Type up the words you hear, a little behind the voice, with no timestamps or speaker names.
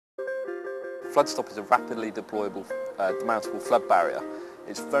Floodstop is a rapidly deployable, demountable flood barrier.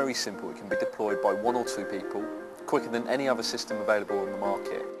 It's very simple. It can be deployed by 1 or 2 people, quicker than any other system available on the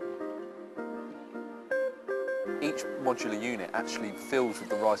market. Each modular unit actually fills with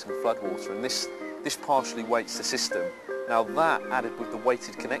the rising floodwater, and this partially weights the system. Now that, added with the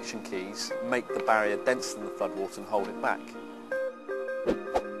weighted connection keys, make the barrier denser than the floodwater and hold it back.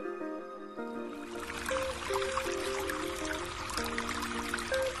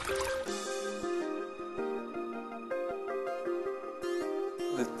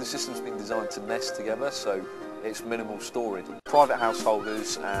 The system's been designed to nest together, so it's minimal storage. Private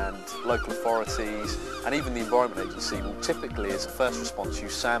householders and local authorities and even the Environment Agency will typically, as a first response,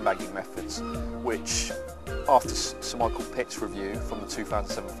 use sandbagging methods, which, after Sir Michael Pitt's review from the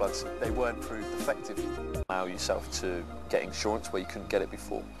 2007 floods, they weren't proved effective. Allow yourself to get insurance where you couldn't get it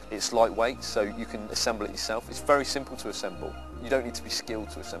before. It's lightweight, so you can assemble it yourself. It's very simple to assemble. You don't need to be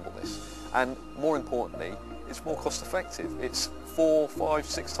skilled to assemble this. And more importantly, it's more cost effective. It's 4, 5,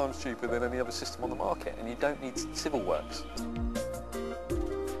 6 times cheaper than any other system on the market, and you don't need civil works.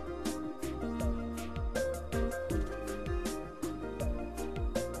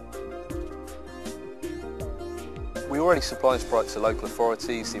 We already supply this product to local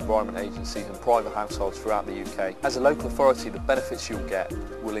authorities, the Environment Agencies and private households throughout the UK. As a local authority, the benefits you'll get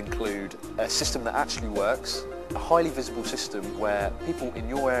will include a system that actually works, a highly visible system where people in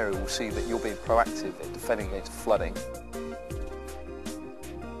your area will see that you're being proactive in defending against flooding.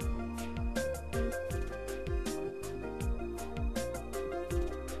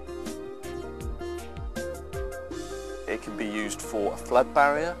 It can be used for a flood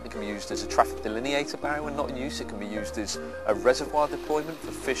barrier, it can be used as a traffic delineator barrier when not in use, it can be used as a reservoir deployment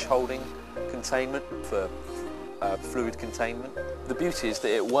for fish holding containment, for fluid containment. The beauty is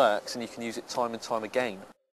that it works and you can use it time and time again.